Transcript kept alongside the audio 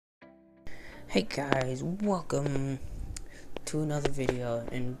Hey guys, welcome to another video,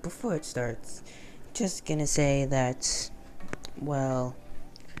 and before it starts, just gonna say that, well,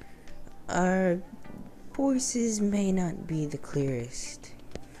 our voices may not be the clearest,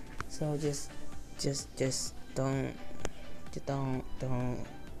 so just don't,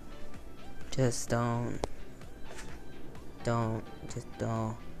 just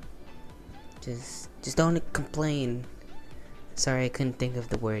don't complain. Sorry, I couldn't think of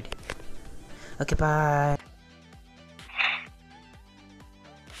the word. Okay, bye.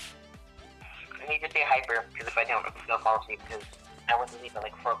 I need to stay hyper, because if I don't, I'll fall asleep, because I went to sleep at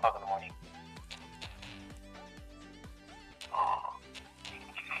like 4 o'clock in the morning. Oh.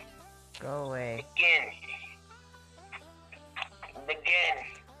 Go away. Again.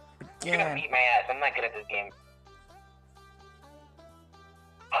 You're gonna beat my ass. I'm not good at this game.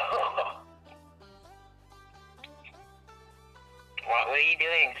 What are you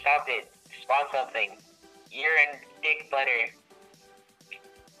doing? Stop it. Spawn something. You're in dick butter.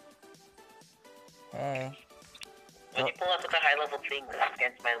 Hey. When you pull up with a high level thing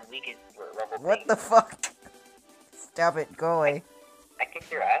against my weakest level What thing. the fuck? Stop it. Go away. I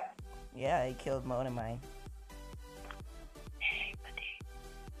kicked your ass? Yeah, I killed one of mine.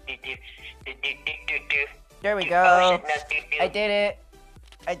 There we go. Oh, shit, no, I did it.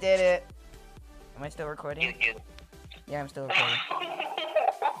 I did it. Am I still recording? do. Yeah, I'm still recording.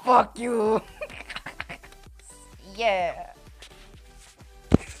 Fuck you. Yeah.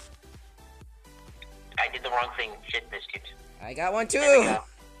 I did the wrong thing. Shit biscuit. I got one too. There we go.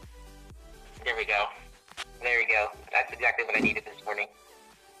 There we go. There we go. That's exactly what I needed this morning.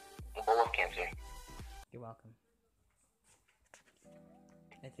 A bowl of cancer. You're welcome.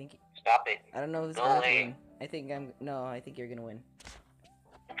 I think. Stop it. I don't know who's Go gonna away. win. I think I'm. No, I think you're gonna win.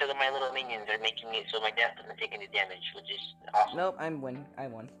 Because of my little minions are making it so my death doesn't take any damage, which is awesome. Nope, I won.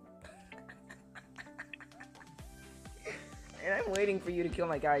 And I'm waiting for you to kill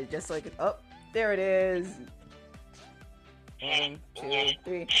my guy just so I can. Oh, there it is. 1, 2,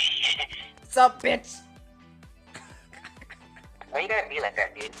 3. What's up, bitch? Why you gotta be like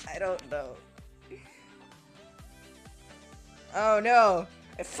that, dude? I don't know. Oh no!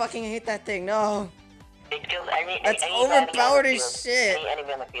 I fucking hate that thing. No, It kills. that's any enemy on overpowered the as field. shit, Any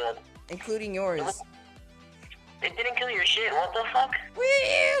enemy on the field. including yours. It didn't kill your shit. What the fuck?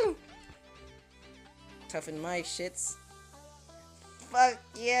 Woo! Toughen my shits. Fuck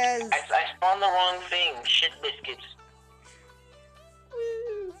yes. I spawned the wrong thing. Shit biscuits.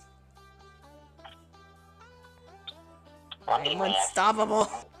 Woo. I'm I'm unstoppable.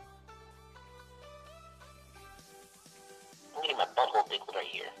 I'm getting my butthole tickled right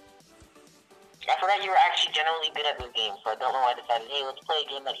here. I forgot you were actually generally good at this game, so I don't know why I decided, hey, let's play a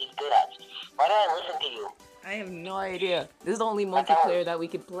game that he's good at. Why did I listen to you? I have no idea. This is the only My tower. multiplayer that we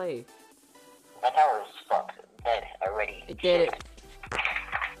could play. My tower is fucked. Dead already. I did it.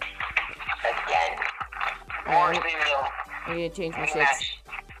 Again. More Alright. cereal. I need to change my shits. Rematch.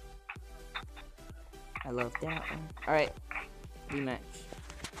 I love that one. Alright. Rematch.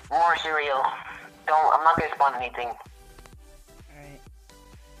 More cereal. Don't. I'm not gonna spawn anything. Alright.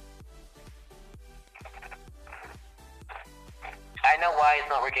 I know why it's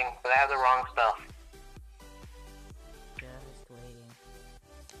not working, but I have the wrong stuff. Just waiting.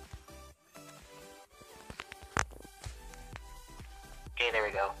 Okay, there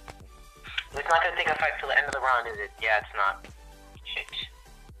we go. It's not gonna take effect till the end of the round, is it? Yeah, it's not. Shit.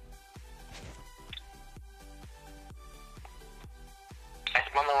 I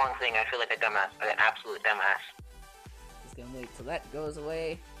spawned the wrong thing. I feel like a dumbass. Like an absolute dumbass. Just gonna wait till that goes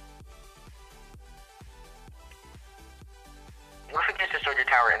away. What if it just destroyed your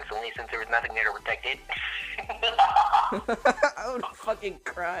tower instantly since there was nothing there to protect it? I would fucking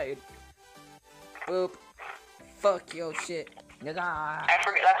cried. Boop. Fuck yo shit. Nigga. I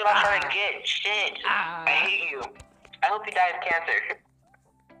forget. That's what I'm trying to get. Shit. I hate you. I hope you die of cancer.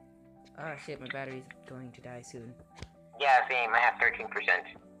 Oh shit, my battery's going to die soon. Yeah, same. I have 13%.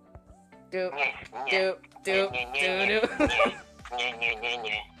 Doop. Yeah. Doop. Doop. Doop.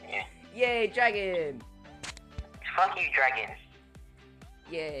 Yay, dragon! Fuck you, dragon.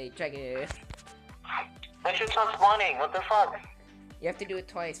 Yay, dragon. That shit's not spawning. What the fuck? You have to do it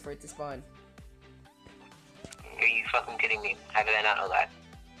twice for it to spawn. Are you fucking kidding me? How did I not know that?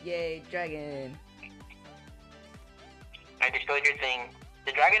 Yay, dragon. I destroyed your thing.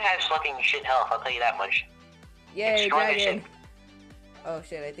 The dragon has fucking shit health, I'll tell you that much. Yay, Destroy the dragon! shit. Oh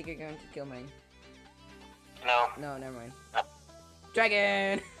shit, I think you're going to kill mine. No. No, never mind.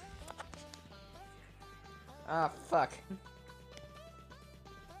 Dragon! Ah, fuck.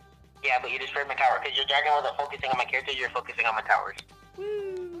 Yeah, but you destroyed my tower, because your dragon wasn't focusing on my characters, you're focusing on my towers.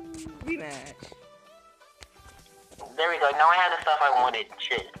 Woo! Rematch. There we go. Now I have the stuff I wanted.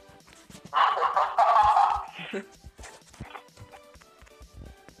 Shit.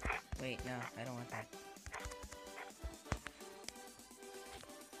 Wait, no, I don't want that.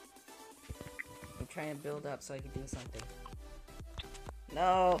 I'm trying to build up so I can do something.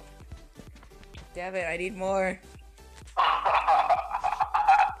 No! Damn it, I need more. Fuck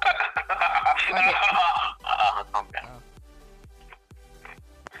it. Calm down. Oh.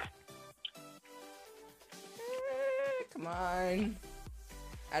 Come on.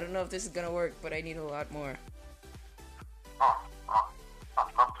 I don't know if this is gonna work, but I need a lot more.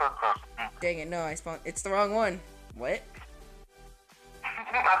 Dang it, no, I spawned. It's the wrong one. What?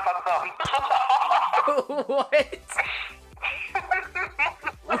 I fucked up. What?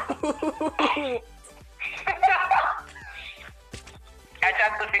 I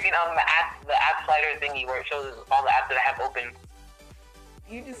tapped the freaking the app slider thingy where it shows all the apps that I have open.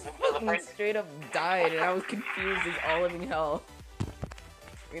 You just fucking straight up died, and I was confused as all living hell.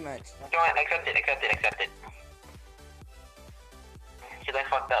 Rematch. Join, accept it. Shit, I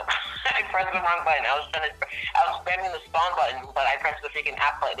fucked up. I pressed the wrong button. I was spamming the spawn button, but I pressed the freaking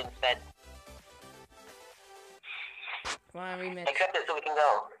app button instead. Come on, rematch. Accept it so we can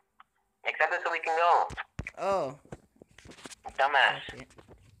go. Oh. Dumbass. Okay.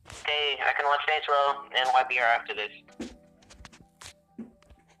 Hey, I can watch Saints Row and YBR after this.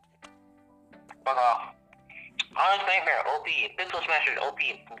 Fuck off. Honest Nightmare, OP. Pixel Smashers, OP.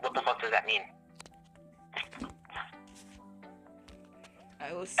 What the fuck does that mean?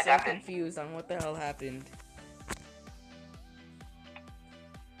 I was so confused on what the hell happened.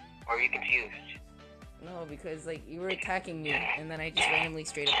 Or are you confused? No, because like you were attacking me, and then I just randomly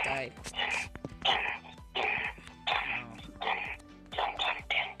straight up died. No.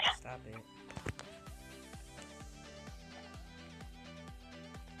 Stop it.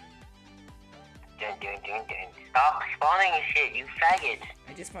 Dun. Stop spawning and shit, you faggot.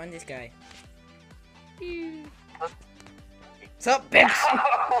 I just spawned this guy. Sup, bitch?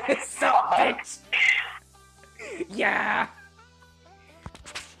 Sup, bitch? Yeah.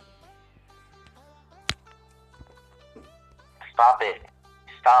 Stop it.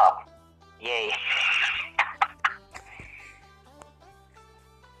 Stop. Yay.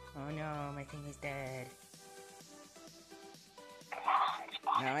 Oh no, my thing is dead.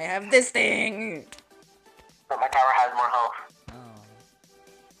 Now I have this thing! But my tower has more health. Oh.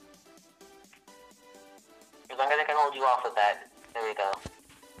 As long as I can hold you off with that. There we go.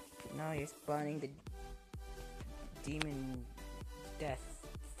 No, you're spawning the demon death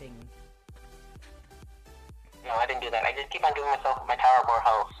thing. No, I didn't do that. I just keep on giving myself my tower more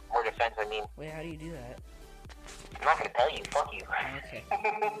health, more defense, I mean. Wait, how do you do that? I'm not gonna tell you, fuck you. Okay.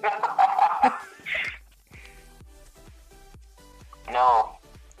 No.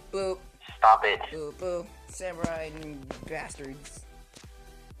 Boop. Stop it. Boop, boop. Samurai bastards.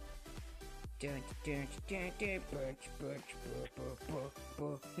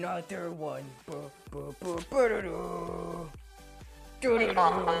 Another one. Please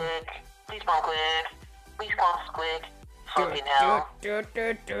spawn quick. Please spawn quick. Please spawn quick. Fucking hell.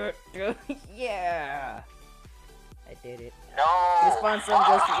 Yeah. I did it. No. This spawn some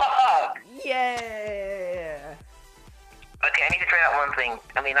goes to... Fuck. Yeah. Okay, I need to try out one thing.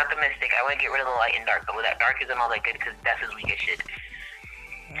 I mean, not the mystic. I want to get rid of the light and dark, but with that dark isn't all that good because death is weak as shit.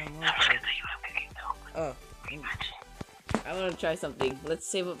 Oh. I want to try something. Let's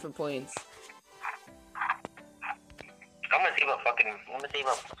save up for points. I'm gonna save up.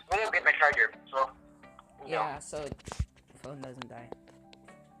 I'm gonna get my charger, so. Yeah, so the phone doesn't die.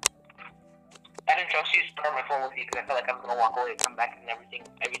 I didn't trust you to start my phone with you because I felt like I was gonna walk away and come back and everything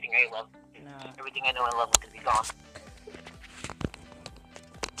I love. No. Everything I know and love was gonna be gone.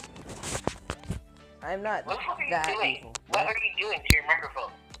 I'm not What the fuck are you that doing? evil. What are you doing to your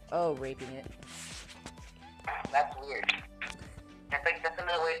microphone? Oh, raping it. That's weird. That's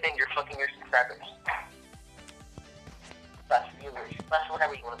another way of saying you're fucking your subscribers. Slash viewers. Slash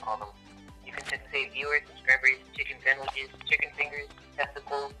whatever you want to call them. You can say viewers, subscribers, chicken sandwiches, chicken fingers,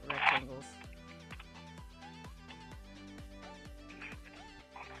 testicles. Rectangles.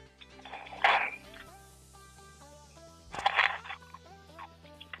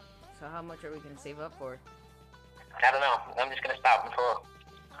 So how much are we gonna save up for? I don't know. I'm just gonna stop until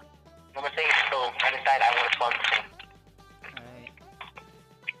I'm gonna say it until I decide I want to spawn something. Alright.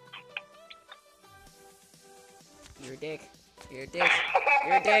 You're a dick. You're a dick.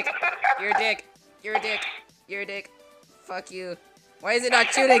 You're a dick. You're a dick. You're a dick. You're a dick. Fuck you. Why is it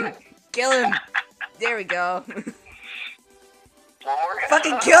not shooting? Kill him. There we go.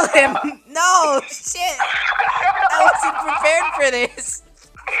 Fucking kill him. No, shit. I wasn't prepared for this.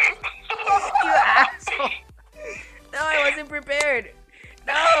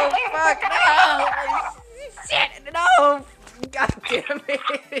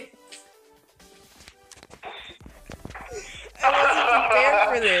 I wasn't prepared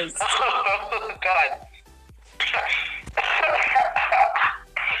for this. Oh, God.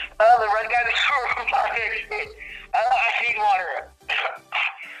 Oh, the red guy is so robotic. I need water.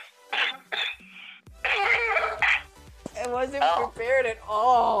 I wasn't prepared at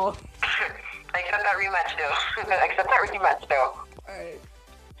all. Accept that rematch, though. Accept that rematch, though. Alright.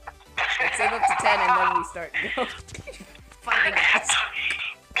 Let's save up to 10 and then we start. Go. Fucking ass.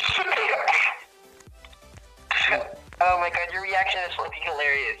 Oh my god, your reaction is fucking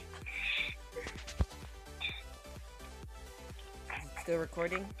hilarious. Is it still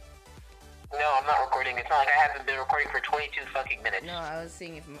recording? No, I'm not recording. It's not like I haven't been recording for 22 fucking minutes. No, I was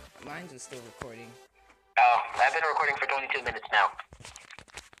seeing if mine was still recording. Oh, I've been recording for 22 minutes now.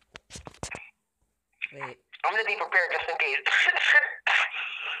 Wait. I'm gonna be prepared just in case.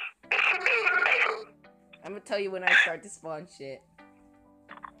 I'm gonna tell you when I start to spawn shit.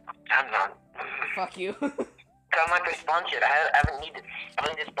 I'm not. Fuck you. I'm not gonna spawn shit. I haven't needed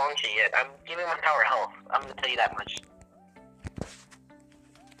to spawn shit yet. I'm giving my tower health. I'm gonna tell you that much.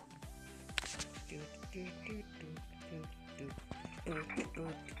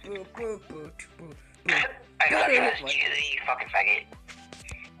 I got you, you fucking faggot.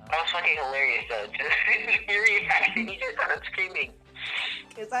 That was fucking hilarious though. Just your reaction, you just started screaming.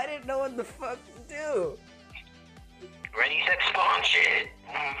 Cause I didn't know what the fuck to do. Ready, set, spawn shit.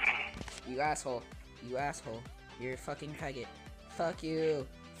 You asshole. You asshole. You're a fucking faggot. Fuck you.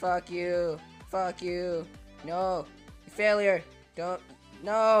 Fuck you. Fuck you. No. Failure. Don't.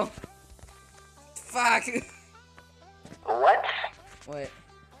 No. Fuck. What? What?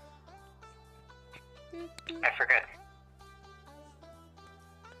 I forgot.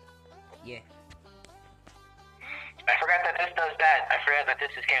 Yeah. I forgot that this does that. I forgot that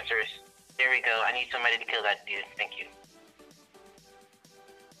this is cancerous. There we go. I need somebody to kill that dude. Thank you.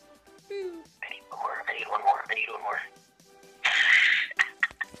 I need one more. I need one more. I need one more.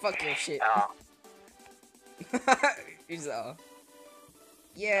 Fuck your shit. Oh. He's all.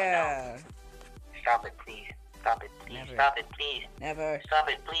 Yeah. Stop it, please. Stop it, please. Never. Stop it, please. Never. Stop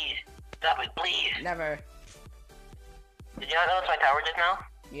it, please. Stop it, please. Never. Did you not notice my tower just now?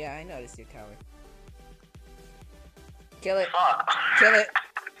 Yeah, I noticed your tower. Kill it. Fuck. Kill it.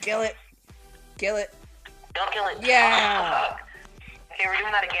 Kill it. Kill it. Don't kill it. Yeah. Fuck. Okay, we're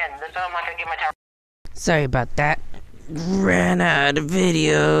doing that again. This time I'm not gonna get my tower. Sorry about that. Ran out of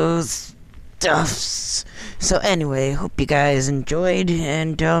videos. Stuffs. So anyway, hope you guys enjoyed,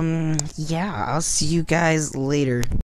 and yeah, I'll see you guys later.